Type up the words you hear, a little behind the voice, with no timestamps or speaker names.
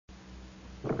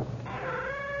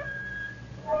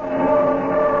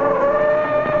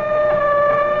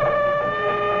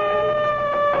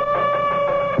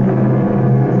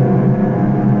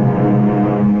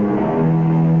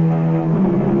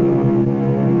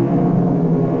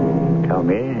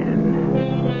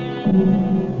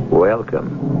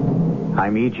Welcome.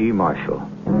 I'm E.G. Marshall.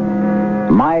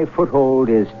 My foothold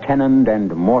is tenoned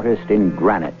and mortised in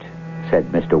granite, said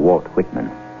Mr. Walt Whitman.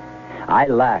 I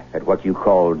laugh at what you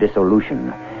call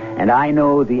dissolution, and I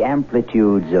know the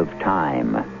amplitudes of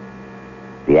time.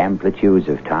 The amplitudes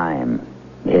of time.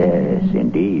 Yes,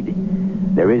 indeed.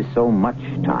 There is so much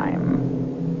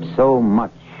time. So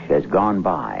much has gone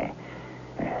by.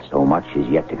 So much is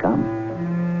yet to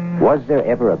come. Was there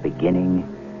ever a beginning?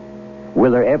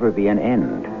 Will there ever be an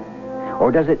end?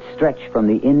 Or does it stretch from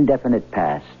the indefinite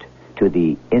past to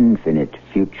the infinite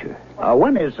future?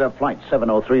 When is Flight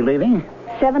 703 leaving?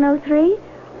 703?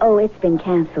 Oh, it's been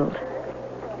canceled.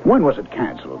 When was it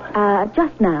canceled?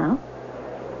 Just now.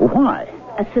 Why?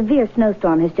 A severe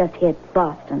snowstorm has just hit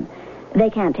Boston. They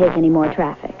can't take any more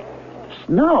traffic.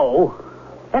 Snow?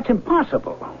 That's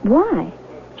impossible. Why?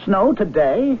 Snow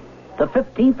today? The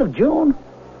 15th of June?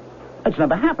 It's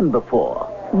never happened before.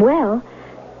 Well,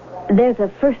 there's a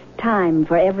first time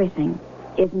for everything,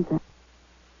 isn't there?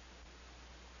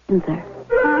 Isn't there?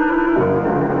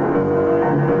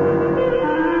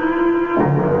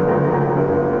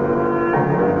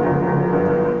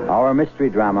 Our mystery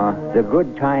drama, The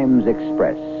Good Times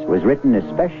Express, was written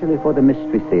especially for the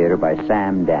Mystery Theater by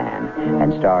Sam Dan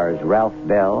and stars Ralph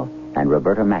Bell and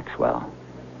Roberta Maxwell.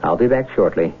 I'll be back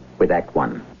shortly with Act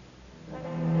One.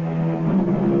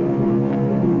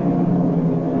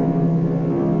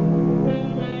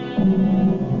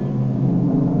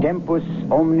 Tempus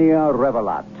omnia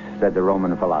revelat, said the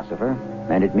Roman philosopher,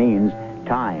 and it means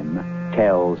time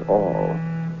tells all.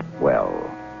 Well,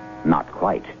 not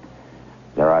quite.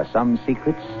 There are some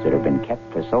secrets that have been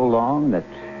kept for so long that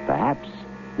perhaps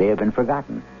they have been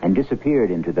forgotten and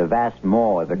disappeared into the vast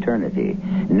maw of eternity,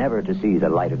 never to see the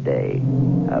light of day.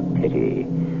 A pity.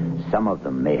 Some of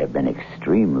them may have been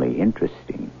extremely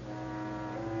interesting.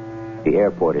 The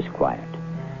airport is quiet.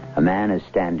 A man is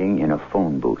standing in a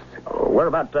phone booth. We're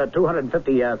about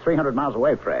 250, 300 miles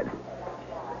away, Fred.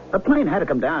 The plane had to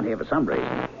come down here for some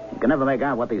reason. You can never make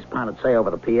out what these pilots say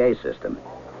over the PA system.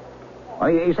 Well,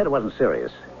 he said it wasn't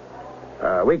serious.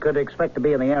 We could expect to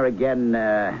be in the air again,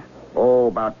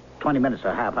 about 20 minutes or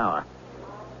a half hour.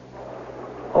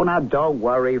 Oh, now, don't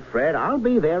worry, Fred. I'll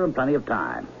be there in plenty of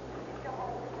time.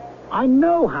 I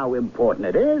know how important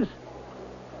it is.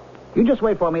 You just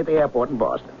wait for me at the airport in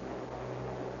Boston.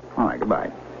 All right, goodbye.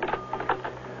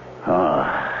 Oh,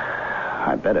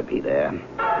 I better be there.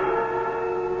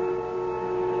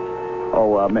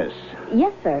 Oh, miss.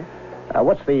 Yes, sir.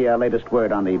 What's the latest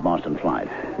word on the Boston flight?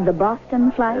 The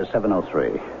Boston flight?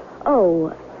 703.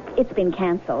 Oh, it's been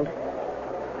canceled.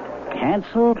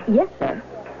 Canceled? Yes, sir.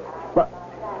 Well,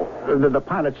 the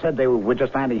pilot said they were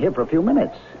just landing here for a few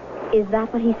minutes. Is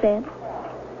that what he said?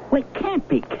 Well, it can't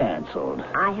be canceled.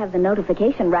 I have the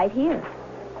notification right here.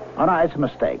 Oh, no, it's a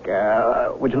mistake.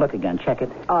 Would you look again? Check it.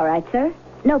 All right, sir.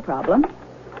 No problem.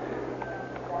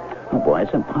 Oh, boy,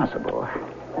 it's impossible.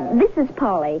 This is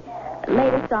Polly.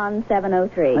 Latest on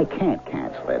 703. I can't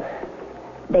cancel it.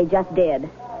 They just did.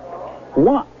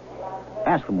 What?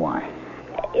 Ask them why.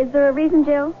 Is there a reason,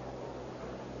 Jill?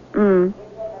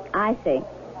 I see.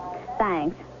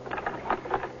 Thanks.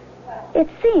 It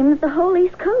seems the whole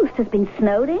East Coast has been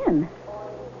snowed in.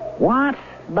 What?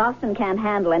 Boston can't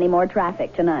handle any more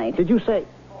traffic tonight. Did you say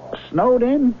snowed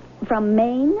in? From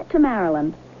Maine to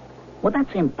Maryland. Well,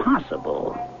 that's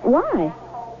impossible. Why?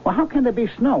 Well, how can there be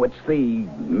snow? It's the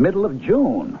middle of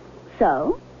June.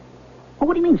 So? Well,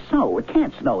 what do you mean, so? It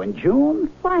can't snow in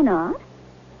June. Why not?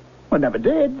 Well, it never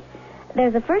did.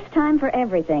 There's a first time for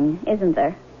everything, isn't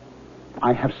there?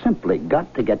 I have simply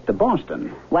got to get to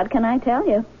Boston. What can I tell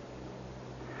you?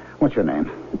 What's your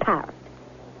name? Parrot.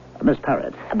 Miss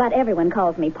Parrot. But everyone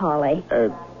calls me Polly.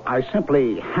 I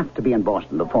simply have to be in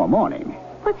Boston before morning.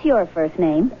 What's your first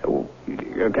name?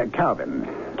 Calvin.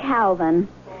 Calvin.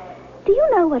 Do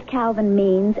you know what Calvin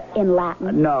means in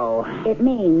Latin? No. It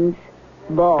means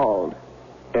bald.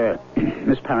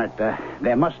 Miss Parrot,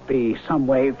 there must be some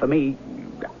way for me.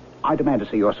 I demand to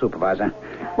see your supervisor.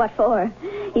 What for?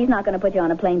 He's not going to put you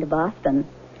on a plane to Boston.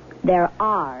 There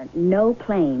are no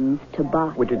planes to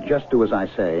Boston. Would you just do as I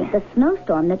say? The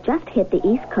snowstorm that just hit the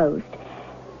East Coast.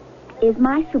 Is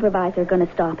my supervisor going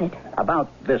to stop it?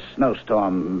 About this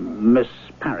snowstorm, Miss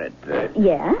Parrot.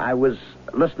 Yeah? I was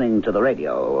listening to the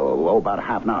radio, about a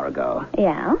half an hour ago.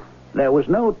 Yeah? There was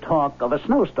no talk of a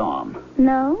snowstorm.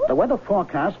 No? The weather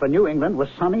forecast for New England was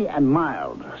sunny and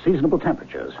mild, seasonable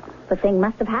temperatures. The thing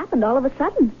must have happened all of a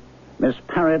sudden. Miss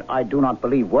Parrot, I do not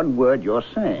believe one word you're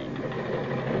saying.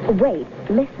 Wait,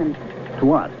 listen. To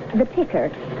what? The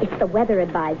ticker. It's the weather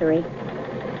advisory.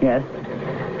 Yes?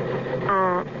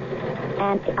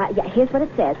 Yeah, here's what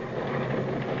it says.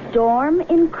 Storm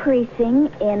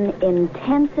increasing in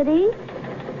intensity.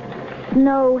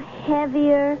 Snow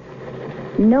heavier.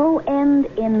 No end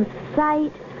in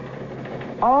sight.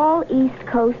 All East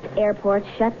Coast airports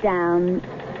shut down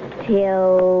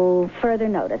till further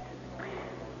notice.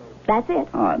 That's it.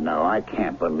 Oh, no, I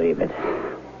can't believe it.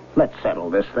 Let's settle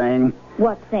this thing.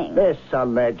 What thing? This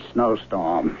alleged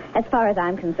snowstorm. As far as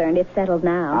I'm concerned, it's settled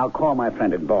now. I'll call my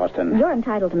friend in Boston. You're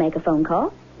entitled to make a phone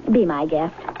call. Be my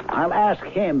guest. I'll ask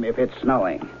him if it's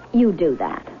snowing. You do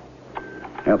that.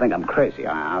 He'll think I'm crazy.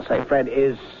 I'll say, Fred,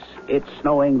 is it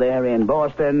snowing there in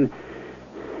Boston?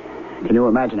 Can you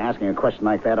imagine asking a question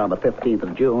like that on the 15th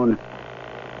of June?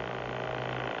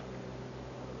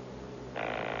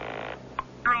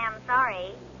 I am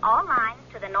sorry. All lines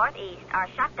to the northeast are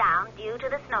shut down due to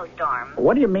the snowstorm.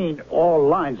 What do you mean all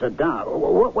lines are down?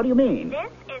 What do you mean?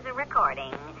 This is a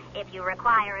recording. If you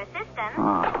require assistance...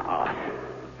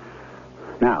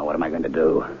 Now, what am I going to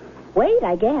do? Wait,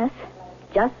 I guess.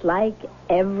 Just like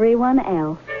everyone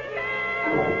else.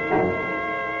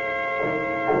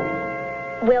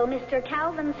 Will Mr.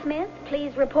 Calvin Smith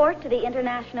please report to the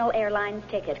International Airlines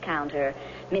ticket counter?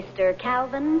 Mr.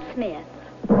 Calvin Smith.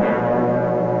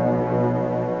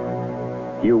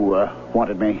 You,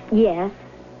 wanted me? Yes.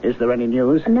 Is there any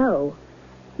news? No.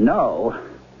 No?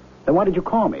 Then why did you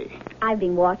call me? I've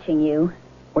been watching you.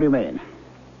 What do you mean?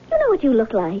 You know what you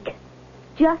look like?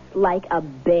 Just like a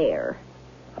bear.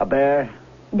 A bear?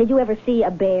 Did you ever see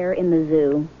a bear in the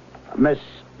zoo? Miss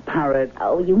Parrot.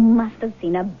 Oh, you must have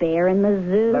seen a bear in the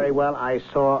zoo. Very well, I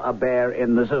saw a bear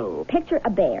in the zoo. Picture a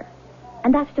bear.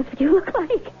 And that's just what you look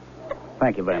like.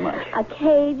 Thank you very much. A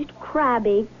caged,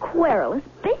 crabby, querulous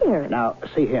bear. Now,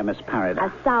 see here, Miss Parrot.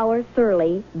 A sour,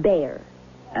 surly bear.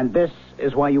 And this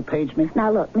is why you paged me?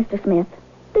 Now, look, Mr. Smith,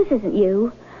 this isn't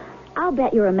you. I'll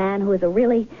bet you're a man who has a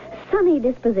really sunny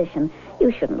disposition.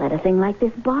 You shouldn't let a thing like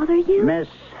this bother you. Miss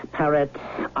Parrot,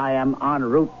 I am en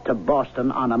route to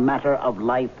Boston on a matter of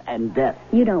life and death.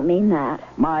 You don't mean that.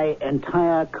 My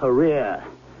entire career.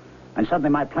 And suddenly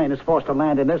my plane is forced to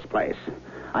land in this place.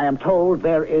 I am told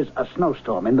there is a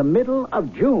snowstorm in the middle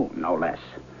of June, no less.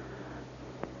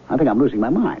 I think I'm losing my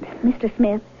mind. Mr.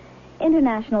 Smith,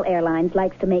 International Airlines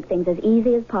likes to make things as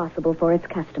easy as possible for its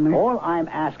customers. All I'm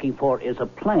asking for is a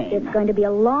plane. It's going to be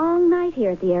a long night here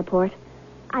at the airport.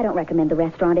 I don't recommend the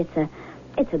restaurant.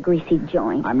 It's a greasy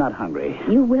joint. I'm not hungry.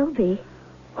 You will be.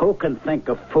 Who can think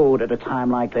of food at a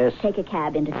time like this? Take a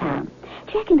cab into town.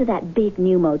 Check into that big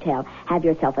new motel. Have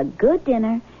yourself a good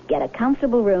dinner. Get a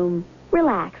comfortable room.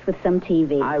 Relax with some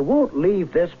TV. I won't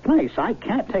leave this place. I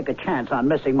can't take a chance on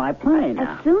missing my plane.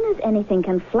 As soon as anything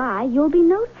can fly, you'll be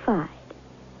notified.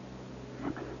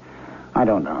 I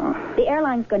don't know. The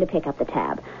airline's going to pick up the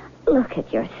tab. Look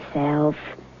at yourself.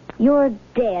 You're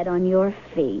dead on your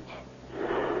feet.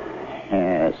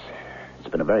 Yes. It's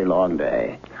been a very long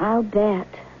day. I'll bet.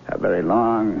 A very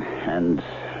long and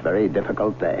very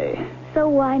difficult day. So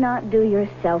why not do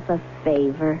yourself a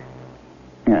favor?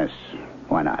 Yes,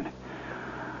 why not?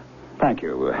 Thank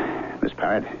you, Miss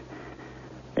Parrot.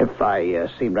 If I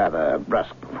seemed rather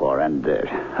brusque before and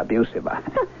abusive,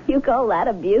 You call that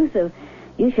abusive?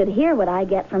 You should hear what I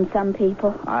get from some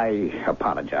people. I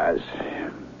apologize.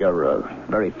 You're a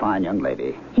very fine young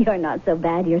lady. You're not so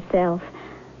bad yourself.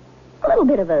 A little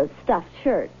bit of a stuffed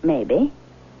shirt, maybe.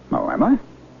 Oh, am I?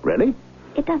 Really?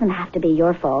 It doesn't have to be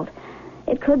your fault.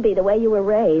 It could be the way you were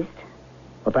raised.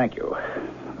 Well, thank you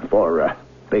for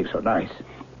being so nice.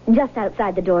 Just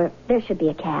outside the door, there should be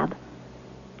a cab.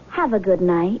 Have a good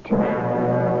night.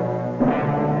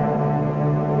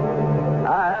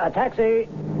 A taxi.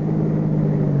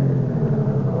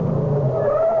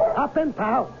 Hop in,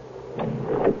 pal.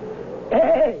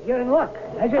 Hey, you're in luck.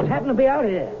 I just happen to be out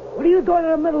here. What are you doing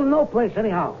in the middle of no place,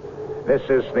 anyhow? This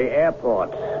is the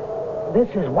airport. This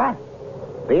is what?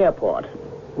 The airport.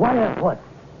 What airport?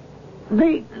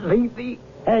 The...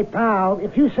 Hey, pal,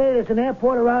 if you say there's an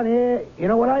airport around here, you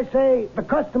know what I say? The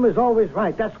customer's always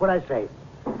right. That's what I say.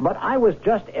 But I was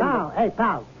just in...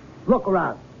 Pal, look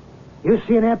around. You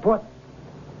see an airport?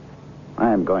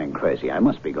 I am going crazy. I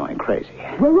must be going crazy.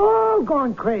 We're all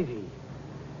going crazy.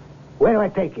 Where do I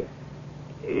take you?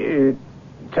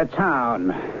 To town.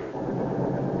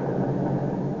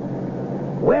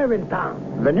 Where in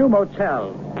town? The new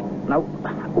motel. Now,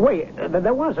 wait.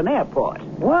 There was an airport.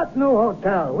 What new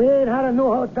hotel? We ain't had a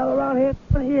new hotel around here in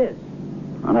 20 years.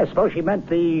 And I suppose she meant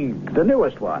the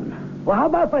newest one. Well, how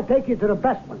about if I take you to the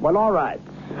best one? Well, all right.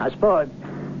 I suppose...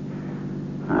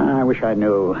 I wish I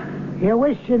knew. You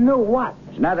wish you knew what?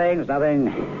 It's nothing.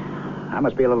 I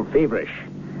must be a little feverish.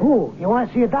 Ooh, you want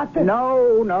to see a doctor?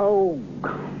 No.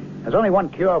 There's only one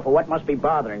cure for what must be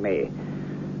bothering me.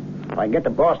 If I can get to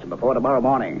Boston before tomorrow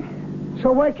morning.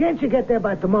 So why can't you get there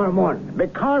by tomorrow morning?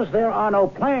 Because there are no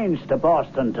planes to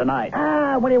Boston tonight.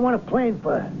 What do you want a plane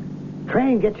for?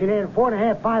 Train gets you there in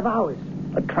 4.5, 5 hours.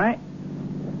 A train?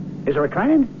 Is there a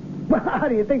train? Well, how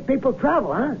do you think people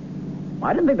travel, huh?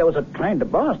 I didn't think there was a train to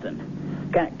Boston.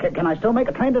 Can I still make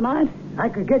a train tonight? I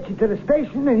could get you to the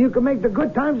station, and you can make the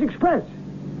Good Times Express.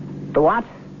 The what?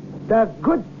 The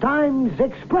Good Times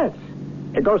Express.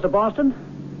 It goes to Boston?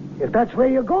 If that's where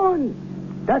you're going,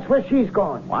 that's where she's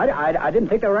going. Well, I didn't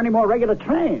think there were any more regular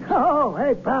trains. Oh,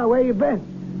 hey, pal, where you been?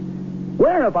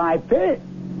 Where have I been?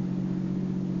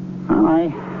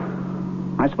 Well,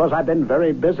 I suppose I've been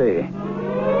very busy.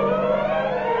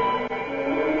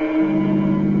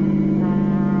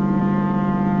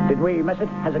 Did we miss it?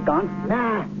 Has it gone?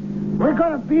 Nah. We're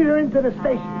going to beat her into the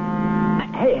station.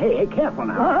 Hey, careful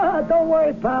now. Don't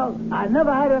worry, pal. I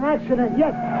never had an accident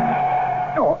yet.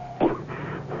 Oh.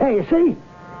 Hey, you see?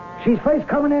 She's first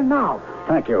coming in now.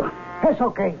 Thank you. That's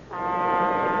okay.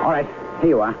 All right, here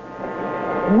you are.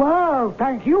 Well,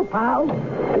 thank you, pal.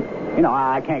 You know,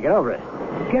 I can't get over it.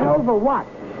 Get over what?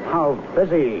 How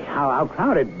busy, how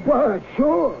crowded. Well,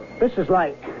 sure. This is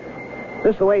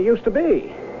the way it used to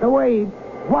be. The way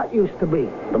what used to be?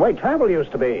 The way travel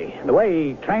used to be. The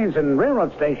way trains and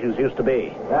railroad stations used to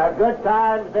be. The Good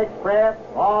Times Express,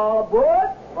 all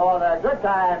aboard for the Good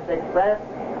Times Express.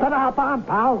 Put hop on,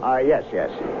 pal. Yes.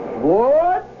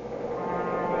 Aboard.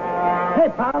 Hey,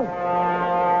 pal.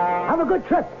 Have a good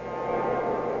trip.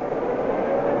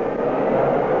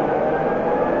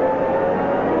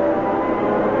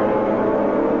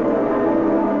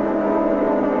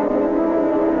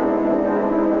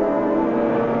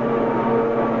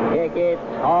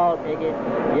 All tickets.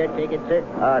 Your ticket, sir?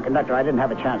 Conductor, I didn't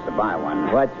have a chance to buy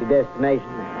one. What's your destination?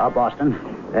 Boston.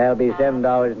 That'll be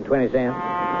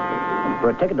 $7.20. For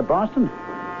a ticket to Boston?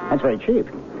 That's very cheap.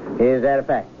 Is that a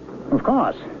fact? Of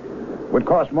course. Would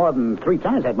cost more than 3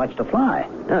 times that much to fly.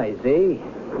 Oh, you see?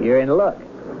 You're in luck.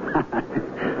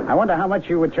 I wonder how much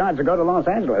you would charge to go to Los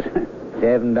Angeles.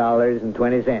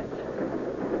 $7.20.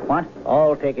 What?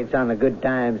 All tickets on the Good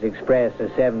Times Express are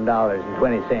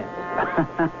 $7.20.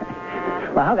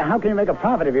 Well, how can you make a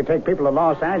profit if you take people to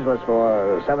Los Angeles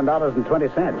for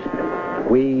 $7.20?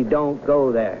 We don't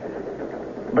go there.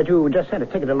 But you just said a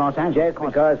ticket to Los Angeles. Just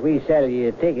because we sell you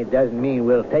a ticket doesn't mean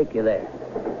we'll take you there.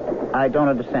 I don't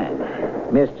understand.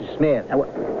 Mr. Smith.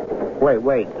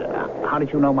 Wait. How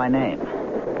did you know my name?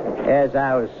 As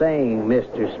I was saying,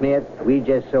 Mr. Smith, we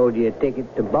just sold you a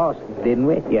ticket to Boston, didn't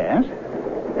we? Yes.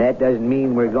 That doesn't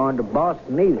mean we're going to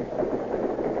Boston either.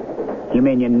 You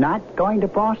mean you're not going to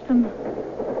Boston?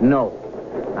 No,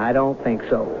 I don't think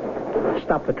so.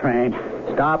 Stop the train.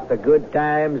 Stop the Good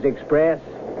Times Express?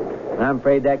 I'm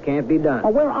afraid that can't be done. Oh,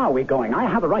 where are we going? I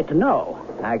have a right to know.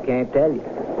 I can't tell you.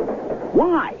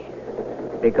 Why?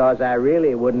 Because I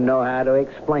really wouldn't know how to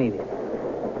explain it.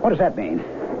 What does that mean?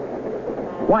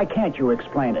 Why can't you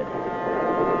explain it?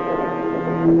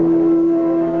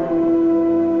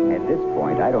 At this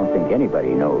point, I don't think anybody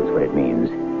knows what it means.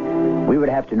 We would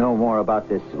have to know more about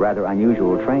this rather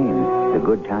unusual train, the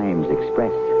Good Times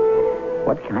Express.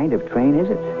 What kind of train is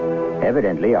it?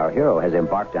 Evidently, our hero has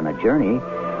embarked on a journey,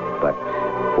 but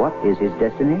what is his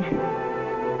destination?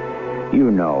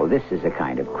 You know, this is the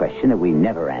kind of question that we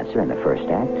never answer in the first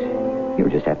act. You'll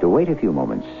just have to wait a few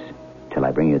moments till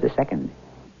I bring you the second.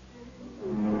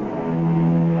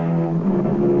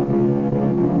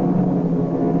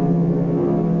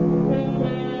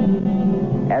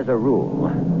 As a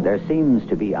rule, there seems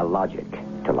to be a logic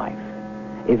to life.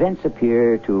 Events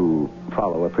appear to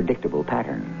follow a predictable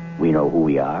pattern. We know who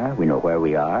we are, we know where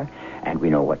we are, and we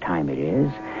know what time it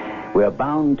is. We are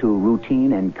bound to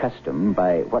routine and custom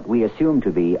by what we assume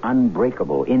to be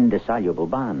unbreakable, indissoluble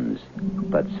bonds.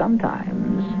 But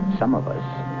sometimes, some of us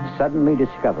suddenly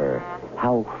discover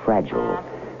how fragile,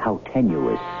 how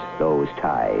tenuous those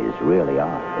ties really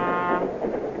are.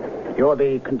 You're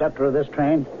the conductor of this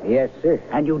train? Yes, sir.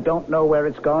 And you don't know where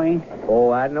it's going?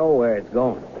 Oh, I know where it's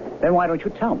going. Then why don't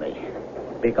you tell me?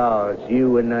 Because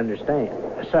you wouldn't understand.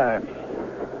 Sir,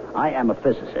 I am a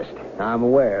physicist. I'm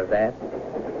aware of that.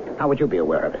 How would you be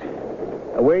aware of it?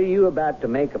 Were you about to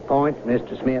make a point,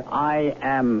 Mr. Smith? I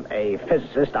am a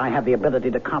physicist. I have the ability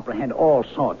to comprehend all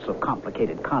sorts of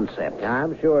complicated concepts.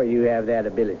 I'm sure you have that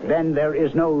ability. Then there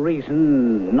is no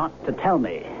reason not to tell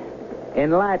me.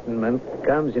 Enlightenment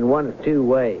comes in one of 2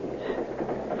 ways.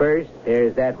 First,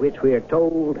 there's that which we are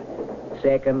told.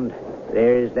 Second,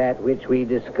 there is that which we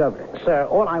discover. Sir,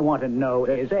 all I want to know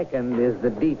The is... second is the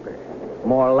deeper,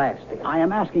 more lasting. I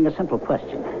am asking a simple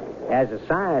question. As a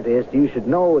scientist, you should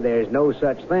know there's no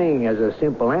such thing as a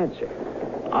simple answer.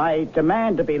 I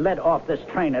demand to be let off this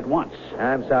train at once.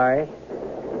 I'm sorry.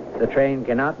 The train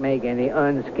cannot make any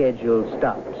unscheduled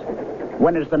stops.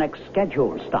 When is the next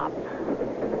scheduled stop?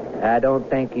 I don't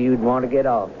think you'd want to get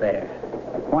off there.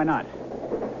 Why not?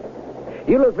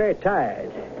 You look very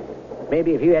tired.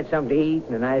 Maybe if you had something to eat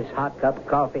and a nice hot cup of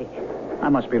coffee. I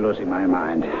must be losing my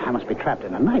mind. I must be trapped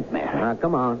in a nightmare. Now,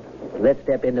 come on. Let's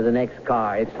step into the next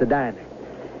car. It's the diner.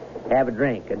 Have a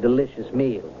drink, a delicious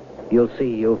meal. You'll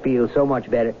see. You'll feel so much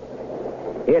better.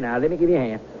 Here, now, let me give you a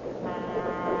hand.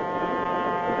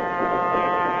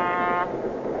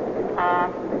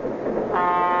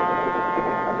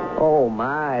 Oh,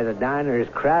 my, the diner is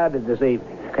crowded this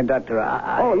evening. Conductor,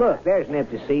 Oh, look, there's an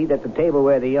empty seat at the table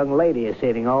where the young lady is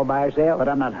sitting all by herself. But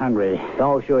I'm not hungry.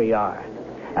 Oh, sure you are.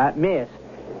 Miss,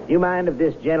 you mind if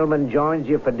this gentleman joins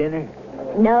you for dinner?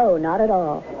 No, not at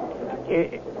all.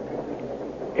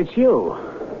 It's you.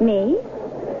 Me?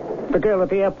 The girl at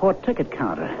the airport ticket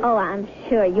counter. Oh, I'm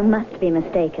sure you must be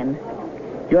mistaken.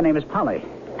 Your name is Polly.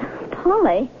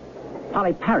 Polly?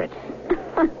 Polly Parrott.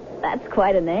 That's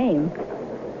quite a name.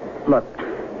 Look,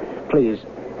 please,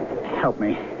 help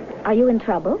me. Are you in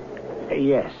trouble?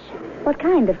 Yes. What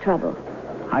kind of trouble?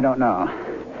 I don't know.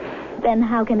 Then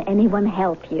how can anyone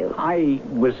help you? I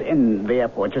was in the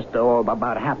airport just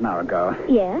about half an hour ago.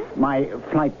 Yes? My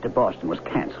flight to Boston was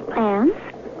canceled. And?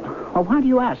 Well, why do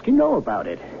you ask? You know about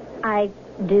it. I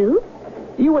do?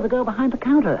 You were the girl behind the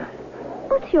counter.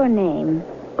 What's your name?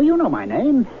 Well, you know my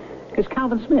name. It's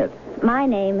Calvin Smith. My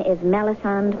name is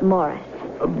Melisande Morris.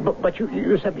 But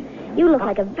you said... You look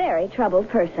like a very troubled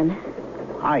person.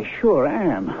 I sure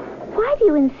am. Why do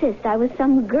you insist I was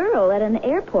some girl at an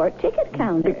airport ticket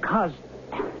counter? Because...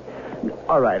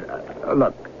 All right,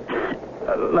 look.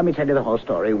 Let me tell you the whole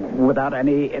story without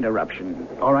any interruption,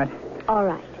 all right? All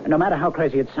right. No matter how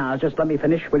crazy it sounds, just let me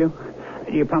finish, will you?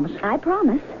 You promise? I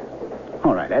promise.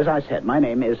 All right, as I said, my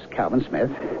name is Calvin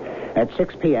Smith. At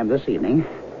 6 p.m. this evening,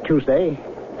 Tuesday,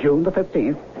 June the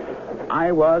 15th,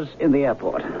 I was in the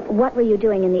airport. What were you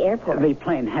doing in the airport? The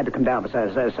plane had to come down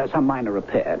for some minor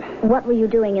repair. What were you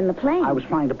doing in the plane? I was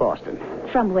flying to Boston.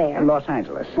 From where? Los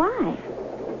Angeles. Why?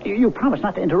 You promised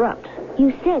not to interrupt.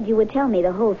 You said you would tell me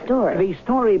the whole story. The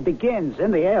story begins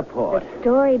in the airport. The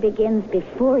story begins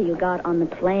before you got on the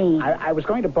plane. I was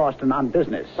going to Boston on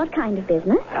business. What kind of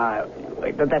business?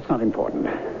 But that's not important.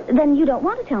 Then you don't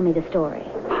want to tell me the story.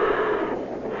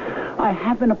 I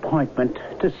have an appointment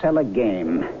to sell a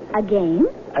game. A game?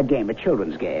 A game, a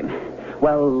children's game.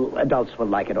 Well, adults will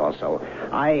like it also.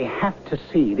 I have to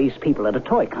see these people at a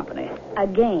toy company. A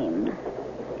game?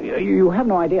 You have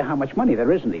no idea how much money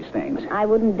there is in these things. I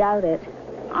wouldn't doubt it.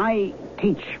 I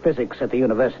teach physics at the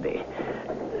university.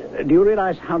 Do you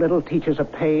realize how little teachers are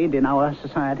paid in our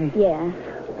society? Yes.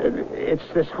 It's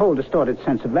this whole distorted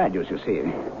sense of values, you see.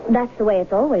 That's the way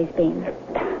it's always been.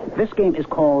 This game is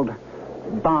called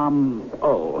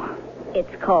Bomb-O.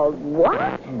 It's called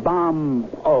what?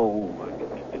 Bomb-O.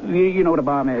 You know what a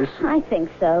bomb is? I think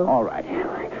so. All right.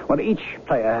 Well, each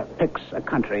player picks a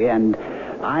country, and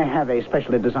I have a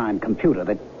specially designed computer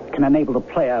that can enable the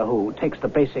player who takes the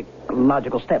basic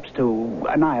logical steps to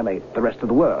annihilate the rest of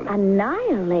the world.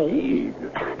 Annihilate?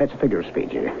 That's a figure of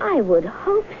speech. I would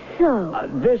hope so.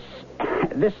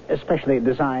 This especially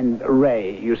designed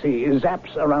ray, you see,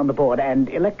 zaps around the board and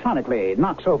electronically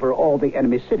knocks over all the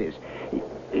enemy cities.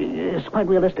 It's quite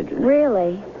realistic.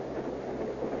 Really?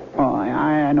 Oh,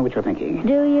 I know what you're thinking.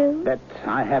 Do you? That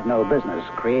I have no business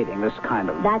creating this kind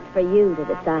of... That's for you to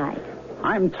decide.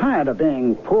 I'm tired of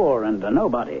being poor and a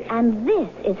nobody. And this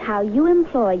is how you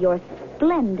employ your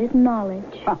splendid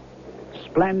knowledge. Huh.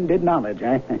 Splendid knowledge,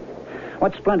 eh?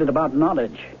 What's splendid about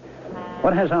knowledge?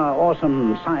 What has our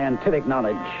awesome scientific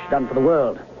knowledge done for the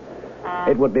world?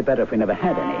 It would be better if we never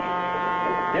had any.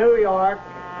 New York.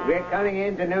 We're coming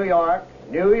into New York.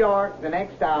 New York, the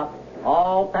next stop.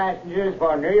 All passengers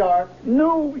for New York.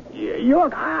 New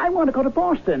York? I want to go to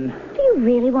Boston. Do you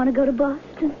really want to go to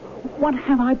Boston? What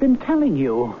have I been telling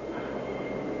you?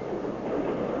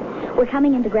 We're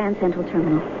coming into Grand Central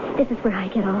Terminal. This is where I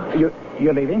get off.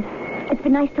 You're leaving? It's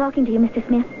been nice talking to you, Mr.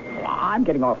 Smith. I'm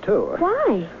getting off, too.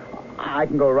 Why? I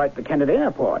can go right to Kennedy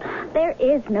Airport. There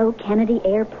is no Kennedy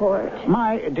Airport.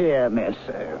 My dear miss,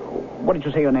 what did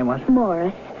you say your name was?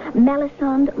 Morris.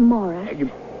 Melisande Morris.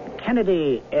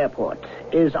 Kennedy Airport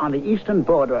is on the eastern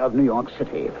border of New York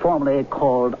City, formerly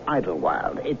called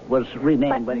Idlewild. It was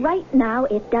renamed... But right now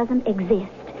it doesn't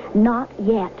exist. Not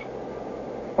yet.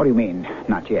 What do you mean,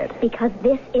 not yet? Because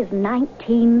this is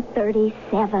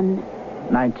 1937.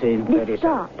 1937? This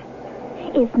stop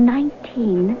is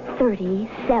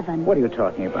 1937. What are you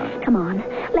talking about? Come on,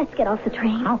 let's get off the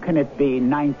train. How can it be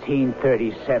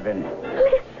 1937?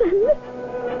 Listen.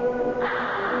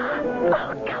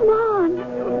 Oh, come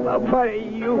on. But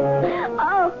you...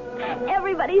 Oh,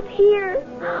 everybody's here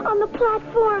on the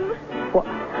platform.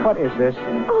 What is this?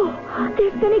 Oh,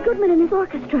 there's Benny Goodman and his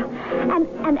orchestra.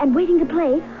 And waiting to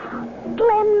play,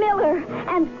 Glenn Miller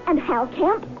and Hal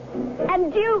Kemp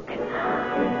and Duke.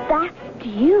 That's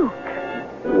Duke.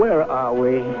 Where are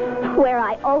we? Where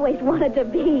I always wanted to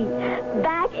be.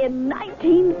 Back in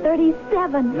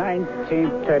 1937.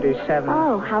 1937.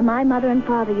 Oh, how my mother and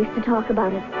father used to talk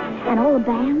about it. And all the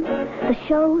bands, the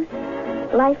shows.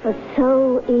 Life was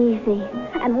so easy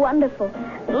and wonderful.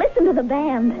 Listen to the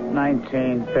band.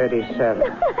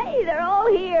 1937. Hey, they're all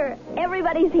here.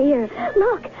 Everybody's here.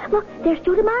 Look, there's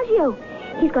Joe DiMaggio.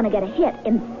 He's going to get a hit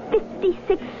in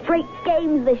 56 straight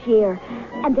games this year.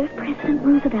 And there's President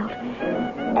Roosevelt,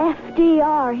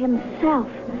 FDR himself,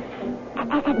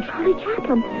 and Charlie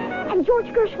Chaplin, and George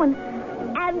Gershwin,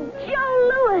 and Joe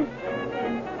Louis.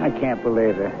 I can't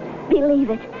believe it.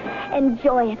 Believe it.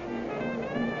 Enjoy it.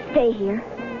 Stay here.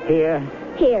 Here?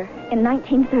 Here, in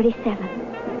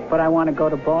 1937. But I want to go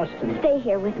to Boston. Stay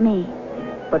here with me.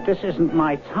 But this isn't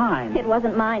my time. It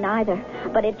wasn't mine either,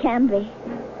 but it can be.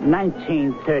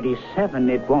 1937,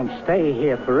 it won't stay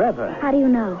here forever. How do you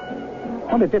know?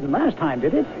 Well, it didn't last time,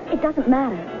 did it? It doesn't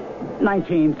matter.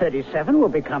 1937 will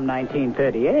become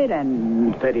 1938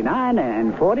 and 39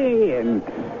 and 40 and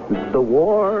the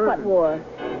war. What war?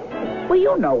 Well,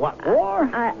 you know what war.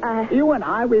 You and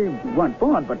I, we weren't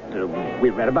born, but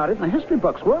we read about it in the history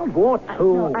books. World War II.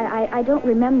 No, I don't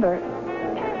remember.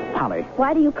 Polly.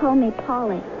 Why do you call me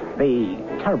Polly? The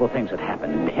terrible things that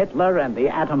happened. Hitler and the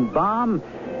atom bomb.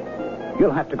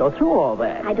 You'll have to go through all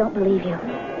that. I don't believe you.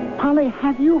 Polly,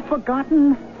 have you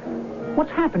forgotten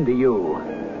what's happened to you?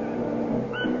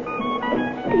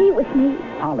 Stay with me.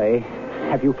 Polly,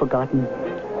 have you forgotten?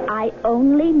 I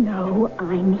only know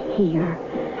I'm here.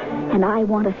 And I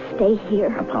want to stay here.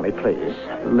 Now, Polly, please,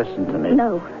 listen to me.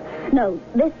 No,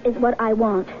 this is what I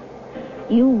want.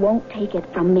 You won't take it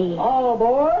from me. All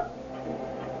aboard.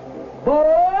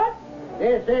 Board,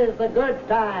 this is the Good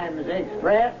Times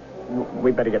Express.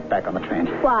 We better get back on the train.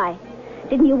 Why?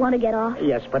 Didn't you want to get off?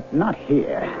 Yes, but not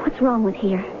here. What's wrong with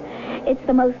here? It's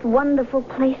the most wonderful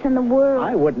place in the world.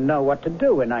 I wouldn't know what to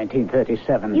do in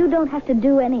 1937. You don't have to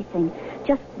do anything.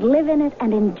 Just live in it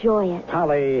and enjoy it.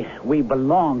 Polly, we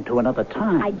belong to another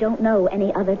time. I don't know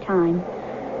any other time.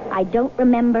 I don't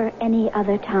remember any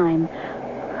other time.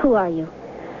 Who are you?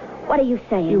 What are you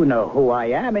saying? You know who I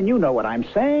am, and you know what I'm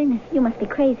saying. You must be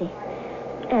crazy.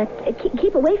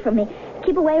 Keep away from me.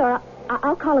 Keep away, or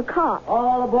I'll call a cop.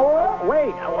 All aboard.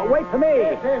 Wait for me.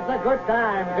 This is the Good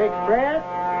Times Express.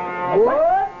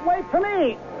 Wait for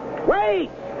me. Wait.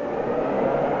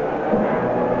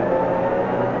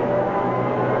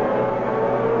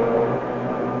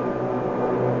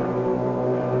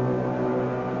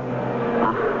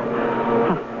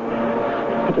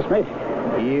 I just made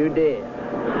it. You did.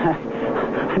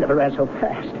 I never ran so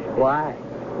fast. Why?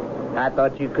 I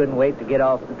thought you couldn't wait to get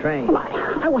off the train. Well,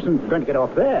 I wasn't going to get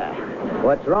off there.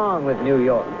 What's wrong with New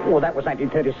York? Well, that was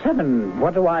 1937.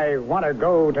 What do I want to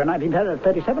go to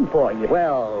 1937 for?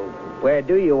 Well, where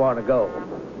do you want to go?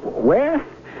 Where?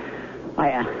 I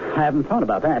haven't thought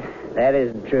about that. That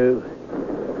isn't true.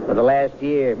 For the last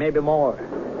year, maybe more.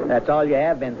 That's all you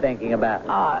have been thinking about.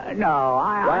 No,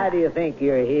 Why do you think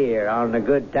you're here on the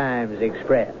Good Times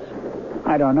Express?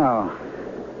 I don't know.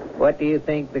 What do you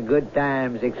think the Good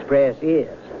Times Express is?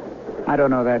 I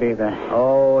don't know that either.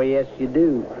 Oh, yes, you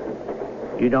do.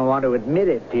 You don't want to admit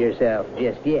it to yourself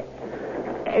just yet.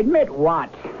 Admit what?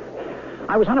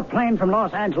 I was on a plane from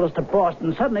Los Angeles to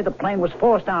Boston. Suddenly the plane was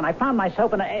forced down. I found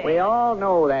myself in a... We all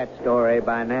know that story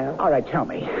by now. All right, tell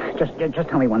me. Just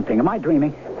tell me one thing. Am I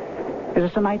dreaming? Is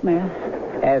this a nightmare?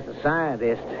 As a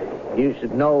scientist, you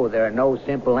should know there are no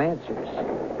simple answers.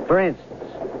 For instance,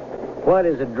 what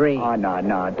is a dream? Oh,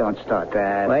 no, don't start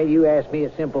that. Well, you asked me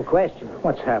a simple question.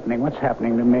 What's happening? What's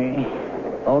happening to me?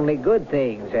 Only good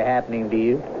things are happening to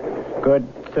you. Good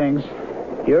things?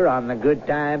 You're on the Good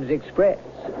Times Express.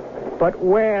 But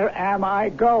where am I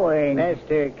going?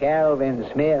 Mr. Calvin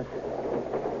Smith,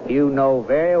 you know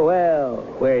very well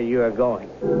where you're going.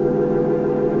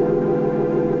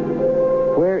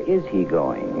 Where is he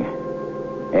going?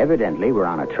 Evidently, we're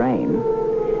on a train.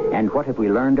 And what have we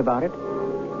learned about it?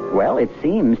 Well, it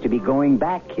seems to be going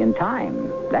back in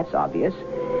time. That's obvious.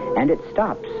 And it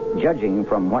stops, judging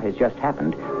from what has just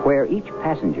happened, where each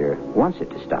passenger wants it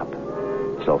to stop.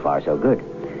 So far, so good.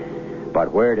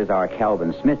 But where does our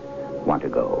Calvin Smith want to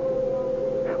go?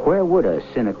 Where would a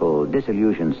cynical,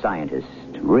 disillusioned scientist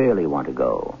really want to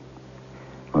go?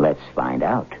 Let's find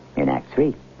out in Act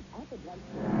 3.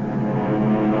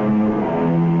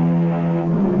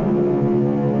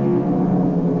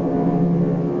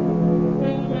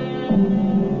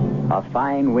 A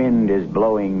fine wind is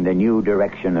blowing the new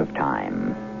direction of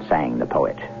time, sang the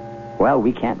poet. Well,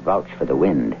 we can't vouch for the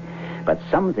wind, but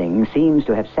something seems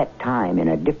to have set time in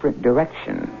a different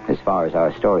direction as far as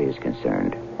our story is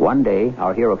concerned. One day,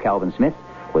 our hero Calvin Smith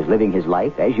was living his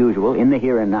life, as usual, in the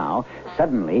here and now.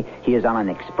 Suddenly, he is on an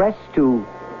express to,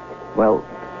 well,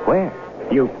 where?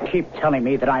 You keep telling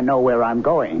me that I know where I'm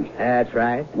going. That's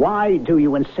right. Why do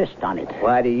you insist on it?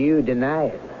 Why do you deny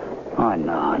it? Oh,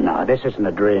 no, this isn't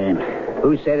a dream.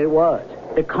 Who said it was?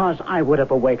 Because I would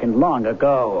have awakened long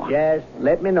ago. Just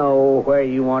let me know where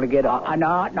you want to get off.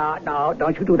 No.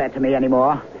 Don't you do that to me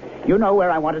anymore. You know where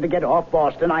I wanted to get off,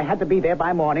 Boston. I had to be there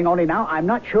by morning, only now I'm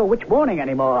not sure which morning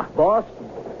anymore. Boston?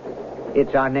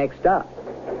 It's our next stop.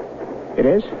 It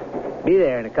is? Be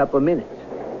there in a couple of minutes.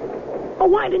 Oh,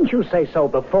 why didn't you say so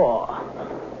before?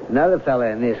 Another fella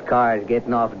in this car is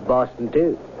getting off at Boston,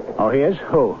 too. Oh, he is?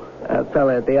 Who? A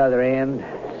fella at the other end,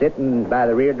 sitting by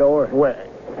the rear door. Where?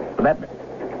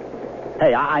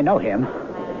 Hey, I know him.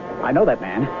 I know that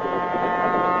man.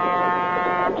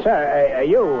 Sir,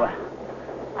 you...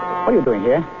 What are you doing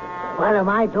here? What am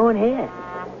I doing here?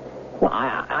 Well,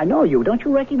 I know you. Don't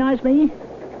you recognize me?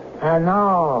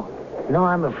 No. No,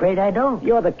 I'm afraid I don't.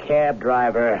 You're the cab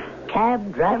driver.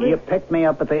 Cab driver? You picked me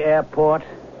up at the airport.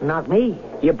 Not me.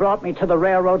 You brought me to the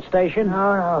railroad station.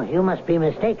 No, you must be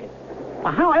mistaken.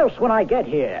 Well, how else would I get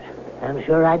here? I'm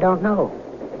sure I don't know.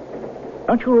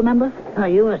 Don't you remember? No,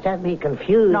 you must have me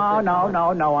confused. No,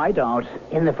 I don't.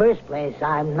 In the first place,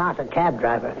 I'm not a cab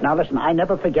driver. Now, listen, I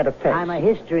never forget a face. I'm a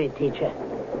history teacher.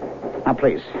 Now,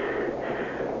 please,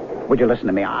 would you listen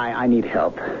to me? I need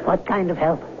help. What kind of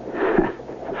help?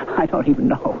 I don't even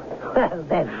know. Well,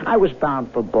 then. I was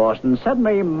bound for Boston.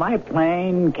 Suddenly, my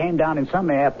plane came down in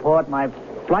some airport. My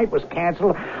flight was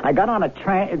canceled. I got on a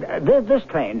train, this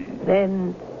train.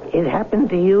 Then it happened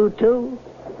to you, too?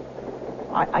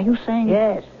 Are you saying?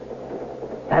 Yes.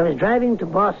 I was driving to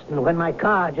Boston when my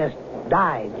car just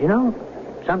died, you know?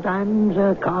 Sometimes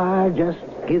a car just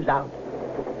gives out.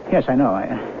 Yes, I know.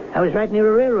 I was right near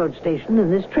a railroad station,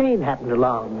 and this train happened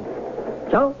along.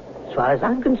 So, as far as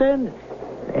I'm concerned,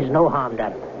 there's no harm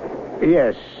done.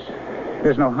 Yes,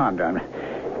 there's no harm done.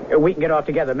 We can get off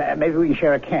together. Maybe we can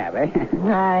share a cab, eh?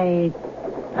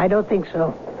 I don't think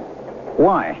so.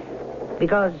 Why?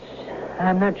 Because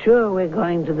I'm not sure we're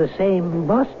going to the same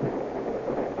Boston.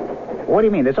 What do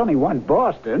you mean? There's only one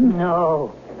Boston.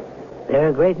 No. There are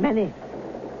a great many.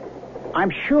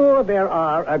 I'm sure there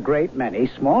are a great many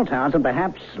small towns and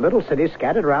perhaps little cities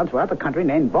scattered around throughout the country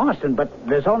named Boston, but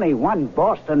there's only one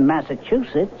Boston,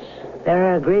 Massachusetts.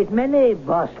 There are a great many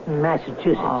Boston,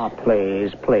 Massachusetts. Oh,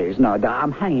 please. No,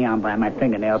 I'm hanging on by my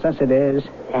fingernails, as it is.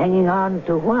 Hanging on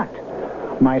to what?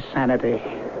 My sanity.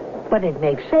 But it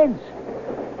makes sense.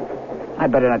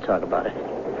 I'd better not talk about it.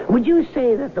 Would you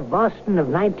say that the Boston of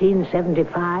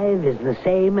 1975 is the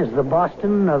same as the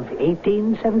Boston of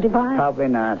 1875? Probably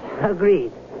not.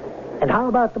 Agreed. And how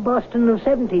about the Boston of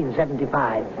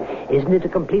 1775? Isn't it a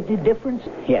completely different?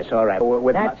 Yes, all right.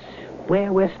 That's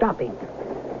where we're stopping.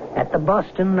 At the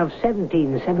Boston of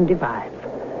 1775.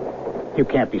 You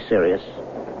can't be serious.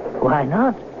 Why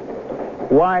not?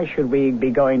 Why should we be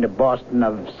going to Boston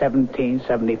of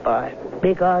 1775?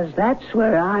 Because that's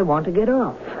where I want to get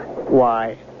off.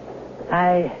 Why?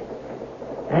 I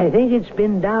think it's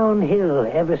been downhill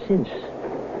ever since.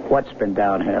 What's been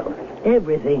downhill?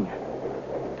 Everything.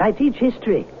 I teach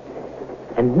history.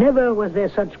 And never was there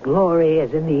such glory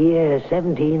as in the year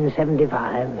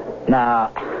 1775.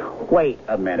 Now, wait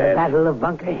a minute. The Battle of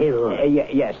Bunker Hill.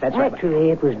 Yes, that's right.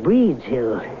 Actually, it was Breed's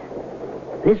Hill.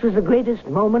 This was the greatest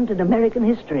moment in American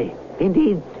history.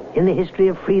 Indeed, in the history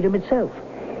of freedom itself.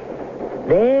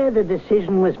 There, the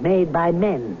decision was made by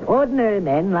men, ordinary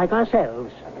men like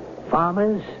ourselves.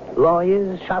 Farmers,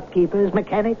 lawyers, shopkeepers,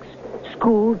 mechanics,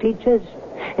 school teachers.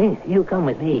 Hey, you come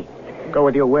with me. Go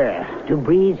with you where? To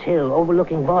Breed's Hill,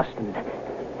 overlooking Boston.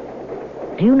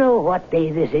 Do you know what day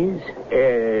this is?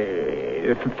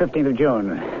 15th of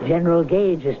June. General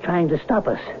Gage is trying to stop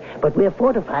us, but we're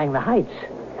fortifying the heights.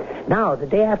 Now, the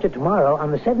day after tomorrow,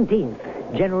 on the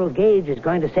 17th, General Gage is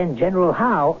going to send General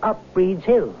Howe up Breed's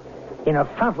Hill in a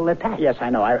frontal attack. Yes, I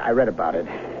know. I read about it.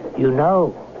 You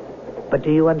know. But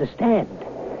do you understand?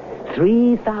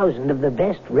 3,000 of the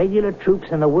best regular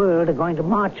troops in the world are going to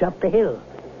march up the hill.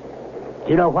 Do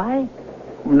you know why?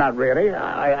 Not really,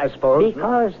 I suppose.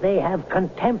 Because they have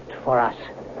contempt for us.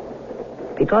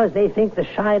 Because they think the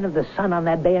shine of the sun on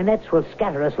their bayonets will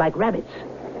scatter us like rabbits.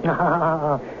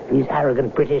 These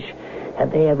arrogant British.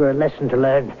 Have they ever a lesson to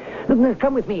learn? Look,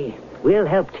 come with me. We'll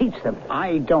help teach them.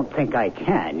 I don't think I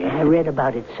can. I read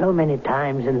about it so many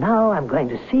times, and now I'm going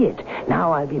to see it.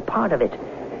 Now I'll be part of it.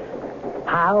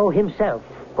 Howe himself.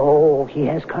 Oh, he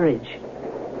has courage.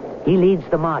 He leads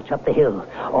the march up the hill.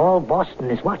 All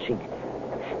Boston is watching.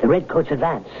 The redcoats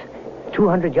advance.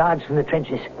 200 yards from the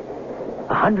trenches.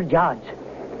 100 yards.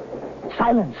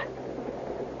 Silence.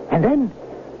 And then,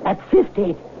 at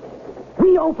 50,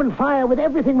 we open fire with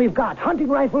everything we've got. Hunting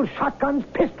rifles, shotguns,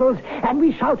 pistols, and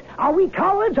we shout, "Are we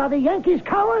cowards? Are the Yankees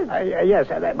cowards?" Yes,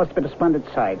 that must have been a splendid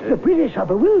sight. The British are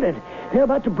bewildered. They're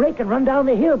about to break and run down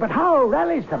the hill, but Howe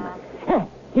rallies them.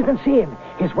 You can see him.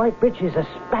 His white breeches are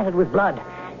spattered with blood.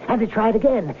 And they try it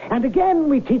again. And again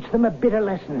we teach them a bitter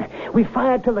lesson. We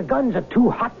fire till the guns are too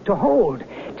hot to hold.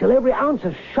 Till every ounce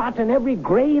of shot and every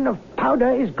grain of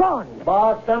powder is gone.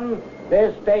 Boston,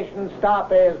 this station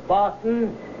stop is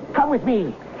Boston. Come with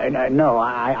me. No,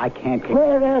 I can't.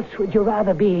 Where else would you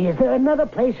rather be? Is there another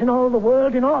place in all the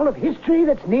world, in all of history,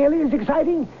 that's nearly as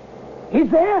exciting? Is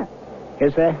there?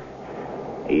 Is there?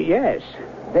 Yes.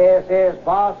 This is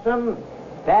Boston.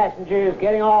 Passengers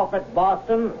getting off at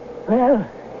Boston. Well,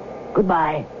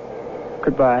 goodbye.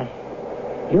 Goodbye.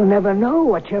 You'll never know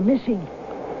what you're missing.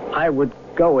 I would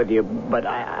go with you, but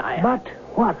But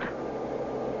what?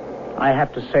 I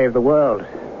have to save the world.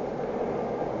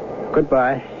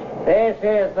 Goodbye. This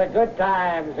is the Good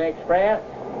Times Express.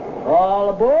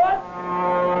 All aboard.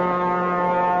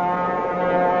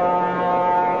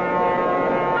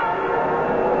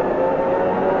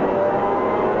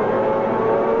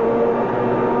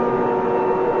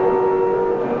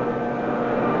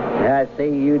 I see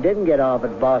you didn't get off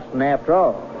at Boston after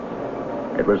all.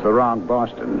 It was the wrong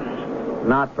Boston.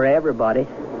 Not for everybody.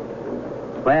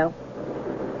 Well,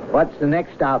 what's the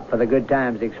next stop for the Good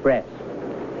Times Express?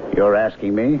 You're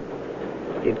asking me?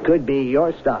 It could be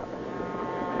your stop.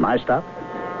 My stop?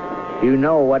 You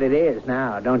know what it is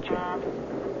now, don't you?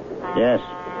 Yes.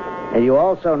 And you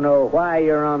also know why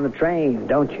you're on the train,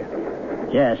 don't you?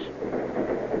 Yes.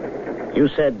 You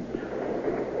said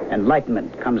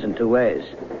enlightenment comes in two ways.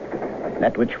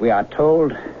 That which we are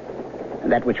told,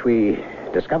 and that which we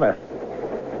discover.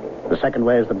 The second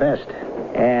way is the best.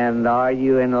 And are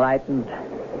you enlightened?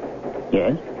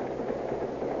 Yes.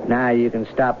 Now you can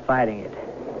stop fighting it.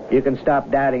 You can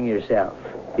stop doubting yourself,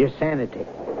 your sanity,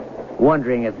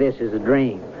 wondering if this is a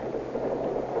dream.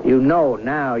 You know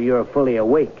now you're fully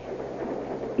awake.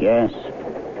 Yes.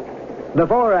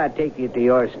 Before I take you to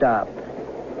your stop,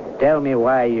 tell me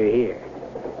why you're here.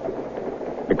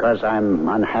 Because I'm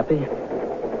unhappy.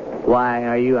 Why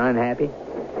are you unhappy?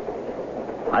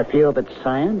 I feel that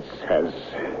science has...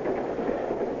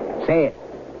 Say it.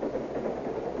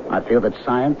 I feel that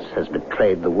science has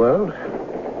betrayed the world.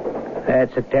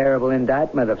 That's a terrible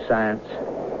indictment of science.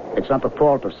 It's not the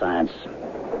fault of science.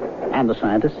 And the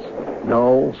scientists.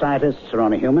 No. Scientists are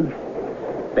only human.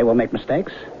 They will make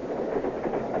mistakes.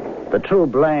 The true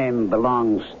blame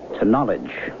belongs to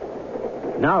knowledge.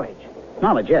 Knowledge?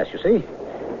 Knowledge, yes, you see.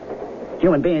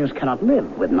 Human beings cannot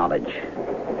live with knowledge.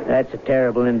 That's a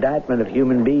terrible indictment of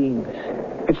human beings.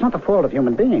 It's not the fault of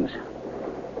human beings.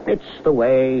 It's the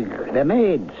way they're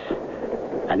made.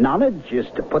 And knowledge is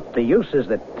to put the uses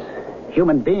that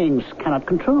human beings cannot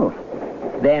control.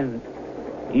 Then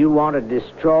you want to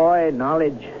destroy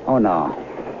knowledge? Oh, no.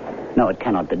 No, it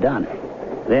cannot be done.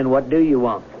 Then what do you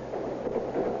want?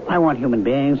 I want human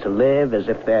beings to live as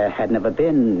if there had never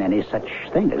been any such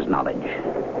thing as knowledge.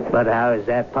 But how is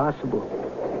that possible?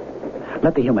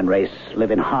 Let the human race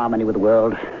live in harmony with the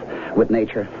world, with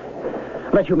nature.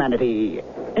 Let humanity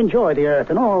enjoy the earth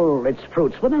and all its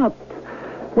fruits without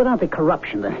the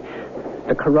corruption,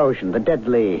 the corrosion, the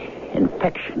deadly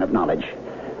infection of knowledge.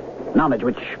 Knowledge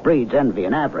which breeds envy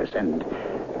and avarice and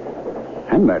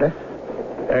murder.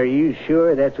 Are you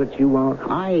sure that's what you want?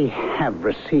 I have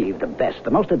received the best,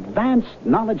 the most advanced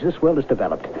knowledge this world has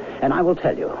developed. And I will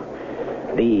tell you,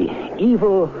 the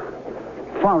evil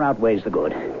far outweighs the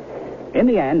good. In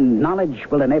the end, knowledge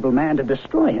will enable man to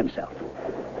destroy himself.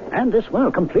 And this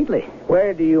world completely.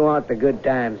 Where do you want the Good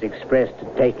Times Express to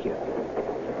take you?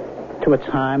 To a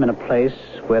time and a place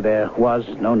where there was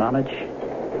no knowledge.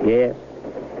 Yes?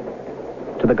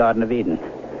 To the Garden of Eden.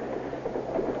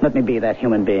 Let me be that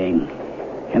human being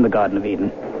in the Garden of Eden.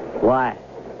 Why?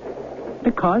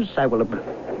 Because I will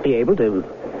be able to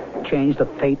change the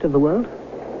fate of the world.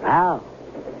 How?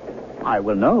 I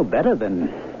will know better than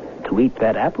to eat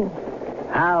that apple.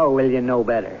 How will you know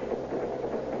better?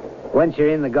 Once you're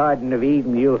in the Garden of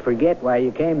Eden, you'll forget why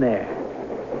you came there.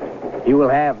 You will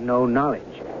have no knowledge.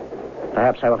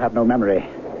 Perhaps I will have no memory.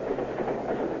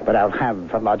 But I'll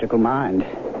have a logical mind.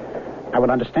 I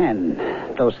will understand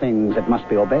those things that must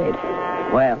be obeyed.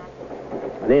 Well,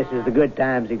 this is the Good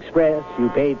Times Express. You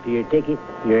paid for your ticket.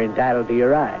 You're entitled to your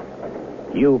ride.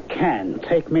 You can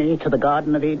take me to the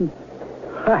Garden of Eden?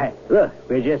 Why, look,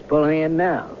 we're just pulling in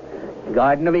now.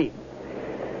 Garden of Eden.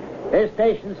 This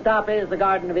station stop is the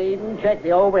Garden of Eden. Check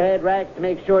the overhead racks to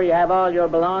make sure you have all your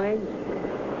belongings.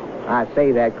 I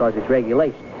say that because it's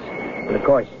regulations. But, of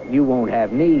course, you won't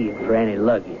have need for any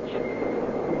luggage.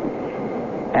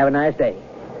 Have a nice day.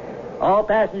 All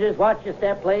passengers, watch your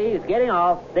step, please. Getting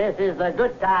off. This is the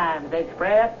Good Times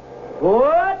Express.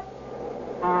 Good.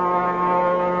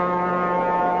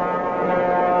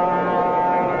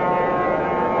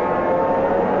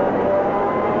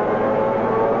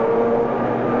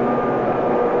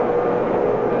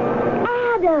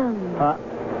 Adam!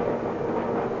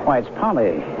 Why, it's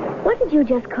Polly. What did you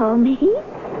just call me?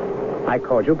 I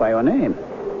called you by your name.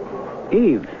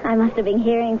 Eve. I must have been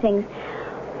hearing things.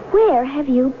 Where have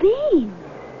you been?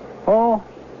 Oh,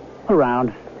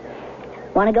 around.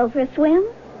 Want to go for a swim?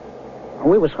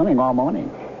 We were swimming all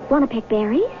morning. Want to pick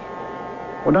berries?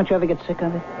 Well, don't you ever get sick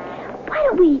of it? Why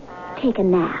don't we take a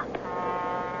nap?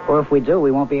 Or if we do,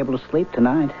 we won't be able to sleep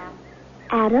tonight.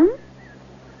 Adam,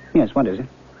 Yes, what is it?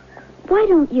 why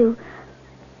don't you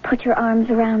put your arms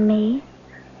around me?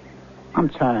 I'm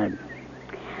tired.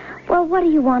 Well, what do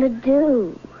you want to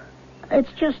do? It's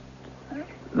just...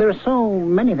 There are so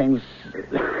many things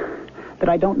that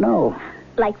I don't know.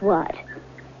 Like what?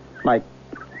 Like,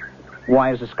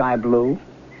 why is the sky blue?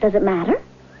 Does it matter?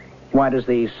 Why does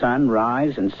the sun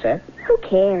rise and set? Who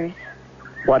cares?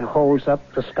 What holds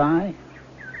up the sky?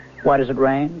 Why does it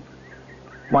rain?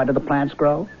 Why do the plants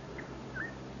grow?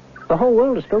 The whole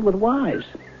world is filled with whys.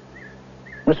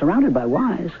 We're surrounded by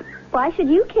whys Why should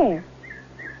you care?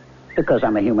 because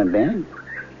I'm a human being.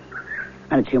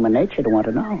 And it's human nature to want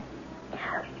to know.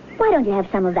 Why don't you have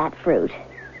some of that fruit?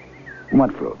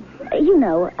 What fruit? You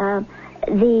know,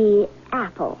 the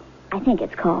apple, I think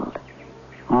it's called.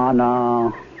 Oh,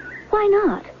 no. Why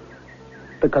not?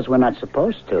 Because we're not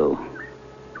supposed to.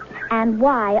 And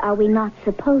why are we not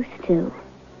supposed to?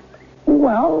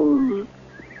 Well...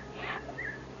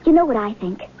 You know what I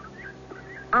think?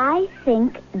 I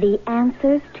think the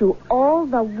answers to all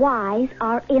the whys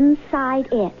are inside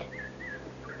it.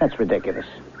 That's ridiculous.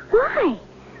 Why?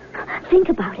 Think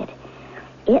about it.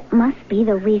 It must be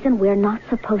the reason we're not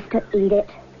supposed to eat it.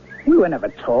 We were never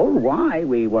told why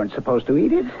we weren't supposed to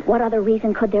eat it. What other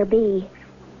reason could there be?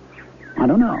 I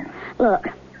don't know. Look,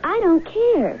 I don't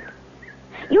care.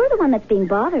 You're the one that's being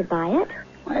bothered by it.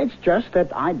 It's just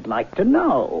that I'd like to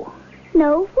know.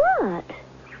 Know what?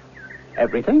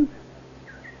 Everything.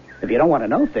 If you don't want to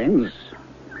know things,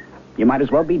 you might as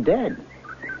well be dead.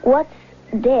 What's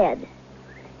dead?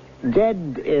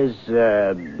 Dead is,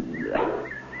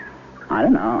 I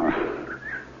don't know.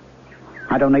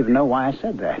 I don't even know why I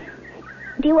said that.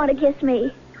 Do you want to kiss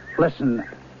me? Listen,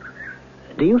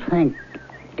 do you think...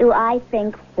 Do I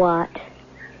think what?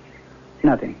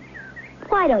 Nothing.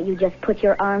 Why don't you just put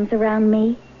your arms around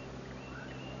me?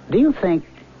 Do you think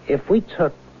if we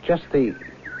took just the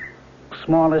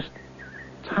smallest,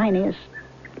 tiniest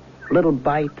little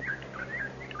bite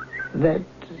that...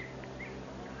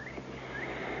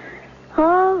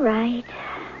 All right.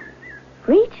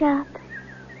 Reach up.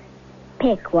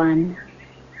 Pick one.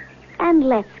 And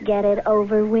let's get it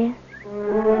over with.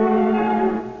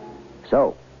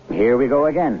 So, here we go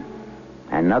again.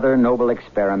 Another noble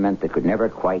experiment that could never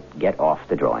quite get off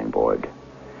the drawing board.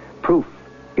 Proof,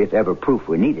 if ever proof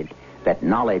were needed, that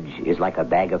knowledge is like a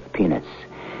bag of peanuts.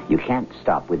 You can't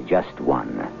stop with just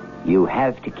one. You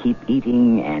have to keep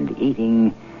eating and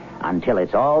eating until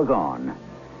it's all gone.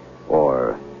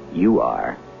 Or you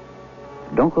are.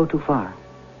 Don't go too far,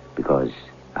 because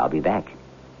I'll be back.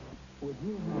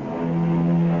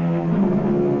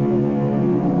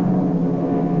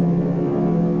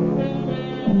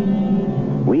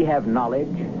 We have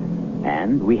knowledge,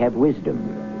 and we have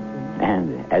wisdom.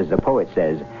 And, as the poet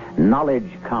says, knowledge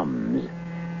comes,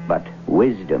 but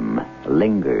wisdom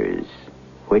lingers,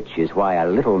 which is why a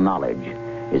little knowledge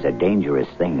is a dangerous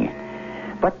thing.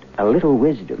 But a little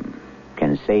wisdom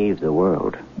can save the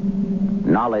world.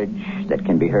 Knowledge that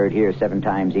can be heard here 7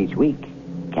 times each week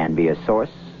can be a source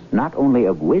not only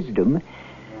of wisdom,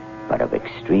 but of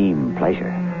extreme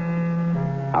pleasure.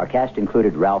 Our cast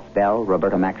included Ralph Bell,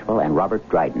 Roberta Maxwell, and Robert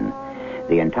Dryden.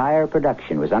 The entire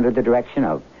production was under the direction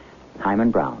of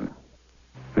Hyman Brown.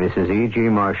 This is E.G.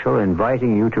 Marshall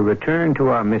inviting you to return to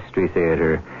our Mystery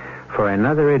Theater for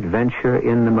another adventure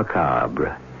in the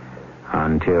macabre.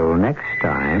 Until next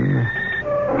time,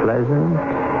 pleasant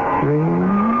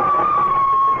dreams.